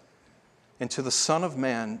 Into the Son of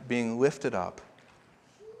Man being lifted up.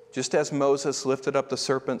 Just as Moses lifted up the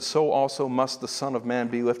serpent, so also must the Son of Man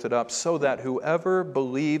be lifted up, so that whoever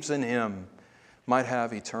believes in Him might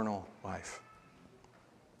have eternal life.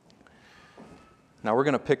 Now, we're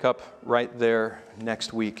going to pick up right there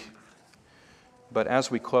next week. But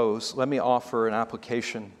as we close, let me offer an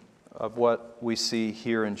application of what we see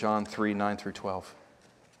here in John 3, 9 through 12.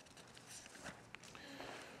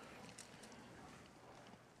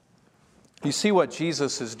 You see what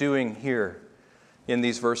Jesus is doing here in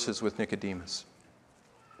these verses with Nicodemus.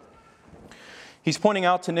 He's pointing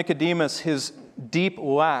out to Nicodemus his deep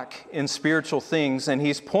lack in spiritual things, and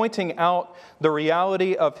he's pointing out the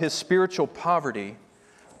reality of his spiritual poverty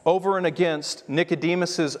over and against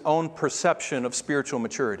Nicodemus' own perception of spiritual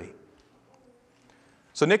maturity.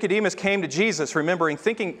 So Nicodemus came to Jesus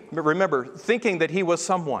thinking that he was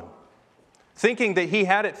someone, thinking that he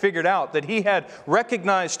had it figured out, that he had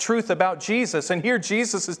recognized truth about Jesus. And here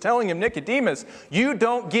Jesus is telling him, Nicodemus, you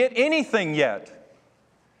don't get anything yet.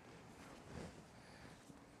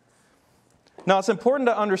 Now, it's important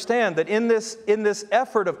to understand that in this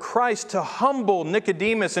effort of Christ to humble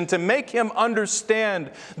Nicodemus and to make him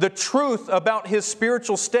understand the truth about his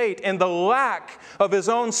spiritual state and the lack of his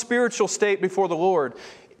own spiritual state before the Lord,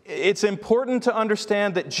 it's important to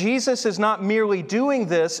understand that Jesus is not merely doing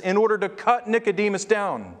this in order to cut Nicodemus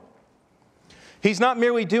down. He's not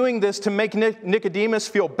merely doing this to make Nicodemus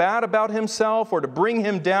feel bad about himself or to bring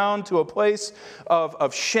him down to a place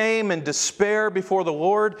of shame and despair before the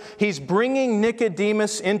Lord. He's bringing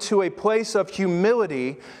Nicodemus into a place of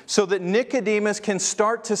humility so that Nicodemus can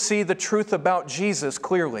start to see the truth about Jesus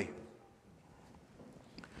clearly.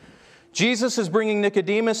 Jesus is bringing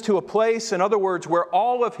Nicodemus to a place, in other words, where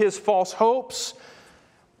all of his false hopes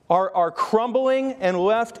are crumbling and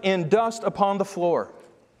left in dust upon the floor.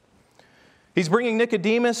 He's bringing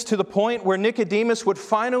Nicodemus to the point where Nicodemus would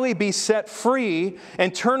finally be set free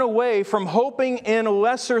and turn away from hoping in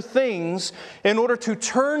lesser things in order to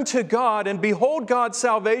turn to God and behold God's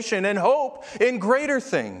salvation and hope in greater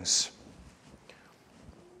things.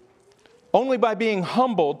 Only by being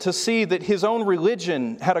humbled to see that his own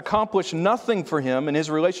religion had accomplished nothing for him in his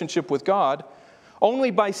relationship with God,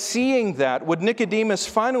 only by seeing that would Nicodemus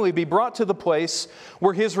finally be brought to the place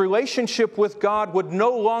where his relationship with God would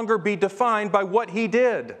no longer be defined by what he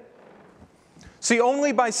did. See,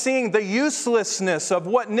 only by seeing the uselessness of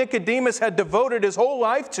what Nicodemus had devoted his whole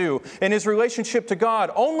life to in his relationship to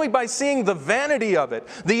God, only by seeing the vanity of it,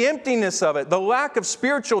 the emptiness of it, the lack of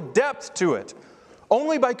spiritual depth to it,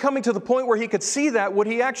 only by coming to the point where he could see that would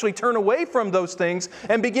he actually turn away from those things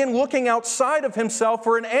and begin looking outside of himself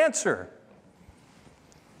for an answer.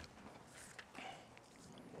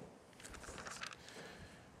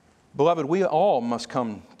 Beloved, we all must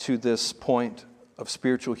come to this point of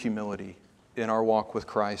spiritual humility in our walk with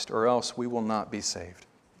Christ, or else we will not be saved.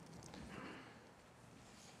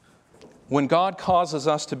 When God causes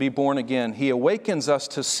us to be born again, He awakens us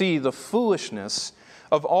to see the foolishness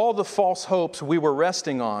of all the false hopes we were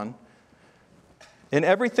resting on, and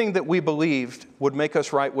everything that we believed would make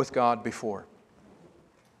us right with God before.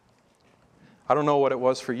 I don't know what it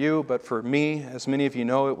was for you, but for me, as many of you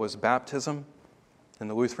know, it was baptism in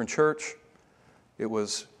the Lutheran Church. It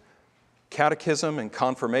was catechism and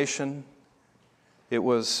confirmation. It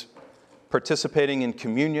was participating in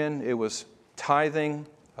communion. It was tithing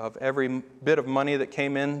of every bit of money that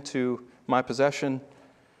came into my possession.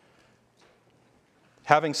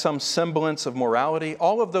 Having some semblance of morality.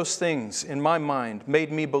 All of those things in my mind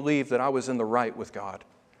made me believe that I was in the right with God.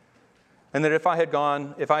 And that if I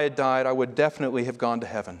had died, I would definitely have gone to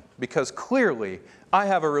heaven. Because clearly, I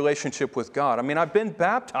have a relationship with God. I mean, I've been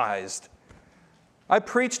baptized. I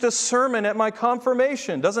preached a sermon at my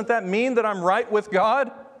confirmation. Doesn't that mean that I'm right with God?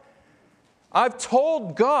 I've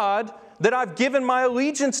told God that I've given my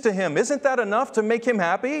allegiance to Him. Isn't that enough to make Him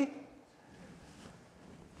happy?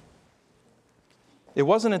 It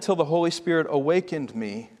wasn't until the Holy Spirit awakened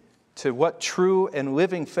me to what true and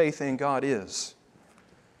living faith in God is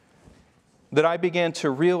that I began to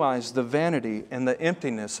realize the vanity and the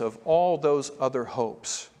emptiness of all those other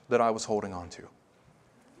hopes that I was holding on to.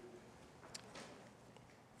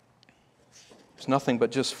 It's nothing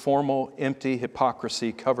but just formal, empty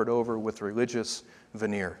hypocrisy covered over with religious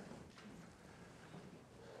veneer.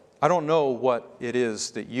 I don't know what it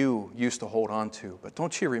is that you used to hold on to, but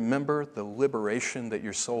don't you remember the liberation that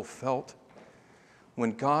your soul felt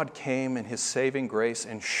when God came in His saving grace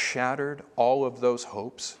and shattered all of those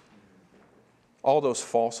hopes? All those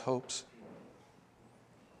false hopes.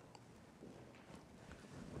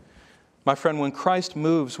 My friend, when Christ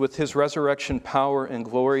moves with His resurrection power and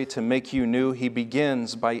glory to make you new, He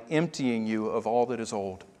begins by emptying you of all that is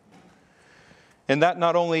old. And that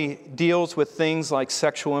not only deals with things like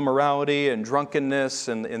sexual immorality and drunkenness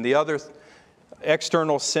and the other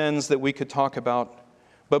external sins that we could talk about,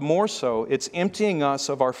 but more so, it's emptying us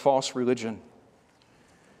of our false religion.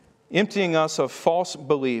 Emptying us of false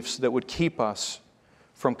beliefs that would keep us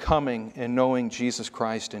from coming and knowing Jesus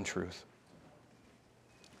Christ in truth.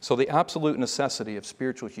 So the absolute necessity of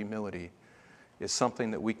spiritual humility is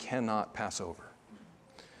something that we cannot pass over.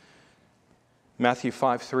 Matthew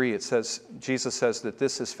 5:3, it says, Jesus says that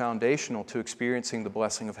this is foundational to experiencing the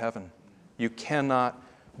blessing of heaven. You cannot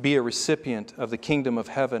be a recipient of the kingdom of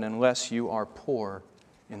heaven unless you are poor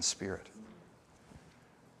in spirit.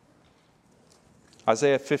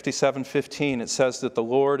 Isaiah 57:15, it says that the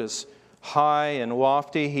Lord is high and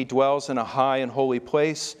lofty. He dwells in a high and holy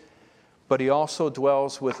place, but He also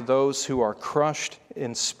dwells with those who are crushed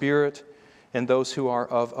in spirit and those who are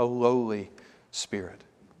of a lowly spirit.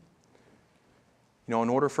 You know, in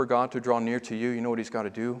order for God to draw near to you, you know what He's got to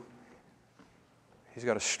do? He's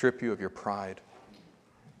got to strip you of your pride.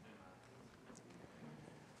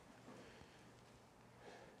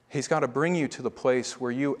 He's got to bring you to the place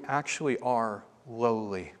where you actually are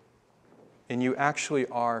lowly and you actually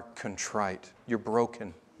are contrite. You're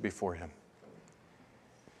broken before Him.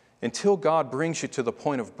 Until God brings you to the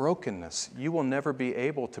point of brokenness, you will never be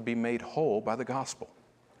able to be made whole by the gospel.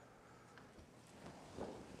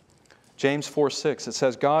 James 4:6, it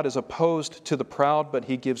says, God is opposed to the proud, but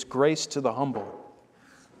He gives grace to the humble.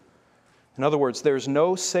 In other words, there's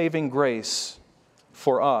no saving grace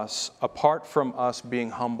for us apart from us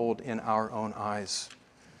being humbled in our own eyes.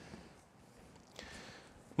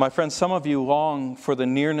 My friends, some of you long for the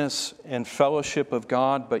nearness and fellowship of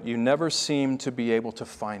God, but you never seem to be able to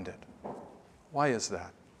find it. Why is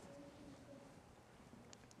that?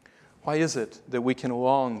 Why is it that we can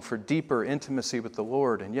long for deeper intimacy with the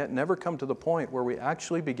Lord and yet never come to the point where we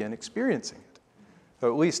actually begin experiencing it? Or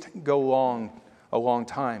at least go a long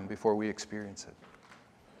time before we experience it.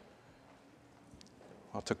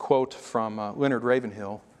 Well, to quote from Leonard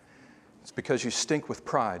Ravenhill, it's because you stink with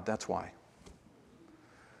pride, that's why.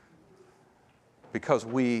 Because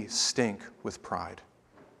we stink with pride.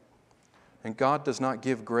 And God does not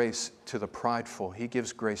give grace to the prideful, He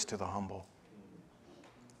gives grace to the humble.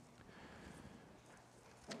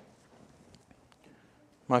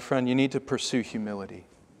 My friend, you need to pursue humility.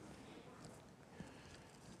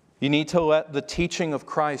 You need to let the teaching of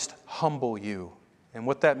Christ humble you. And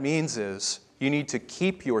what that means is you need to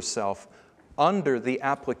keep yourself under the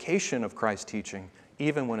application of Christ's teaching,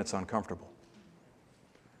 even when it's uncomfortable.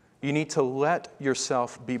 You need to let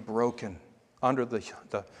yourself be broken under the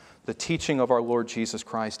teaching of our Lord Jesus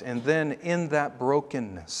Christ. And then in that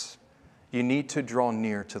brokenness, you need to draw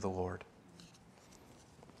near to the Lord.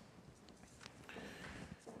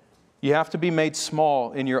 You have to be made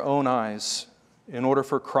small in your own eyes in order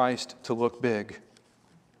for Christ to look big.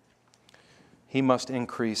 He must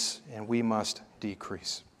increase and we must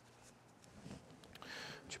decrease.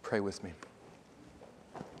 Would you pray with me?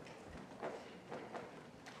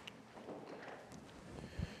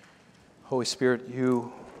 Holy Spirit,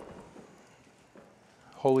 you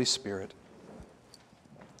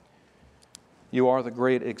are the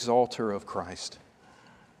great exalter of Christ.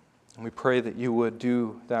 And we pray that you would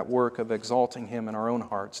do that work of exalting Him in our own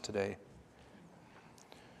hearts today.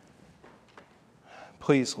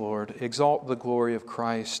 Please, Lord, exalt the glory of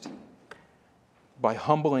Christ by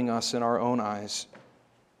humbling us in our own eyes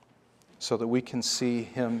so that we can see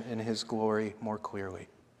Him in His glory more clearly.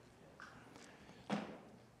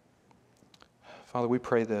 Father, we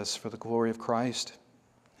pray this for the glory of Christ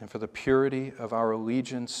and for the purity of our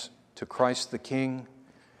allegiance to Christ the King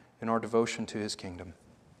and our devotion to His kingdom.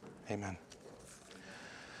 Amen.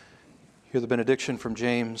 Hear the benediction from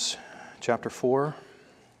James chapter 4,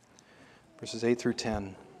 verses 8 through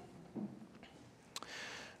 10.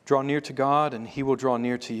 Draw near to God, and He will draw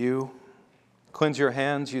near to you. Cleanse your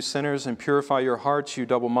hands, you sinners, and purify your hearts, you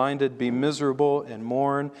double-minded. Be miserable and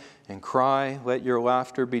mourn and cry. Let your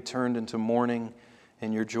laughter be turned into mourning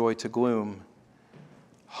and your joy to gloom.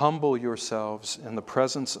 Humble yourselves in the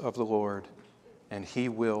presence of the Lord, and He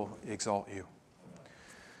will exalt you.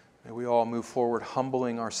 May we all move forward,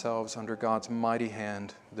 humbling ourselves under God's mighty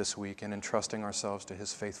hand this week and entrusting ourselves to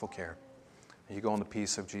His faithful care. May you go in the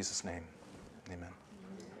peace of Jesus' name. Amen.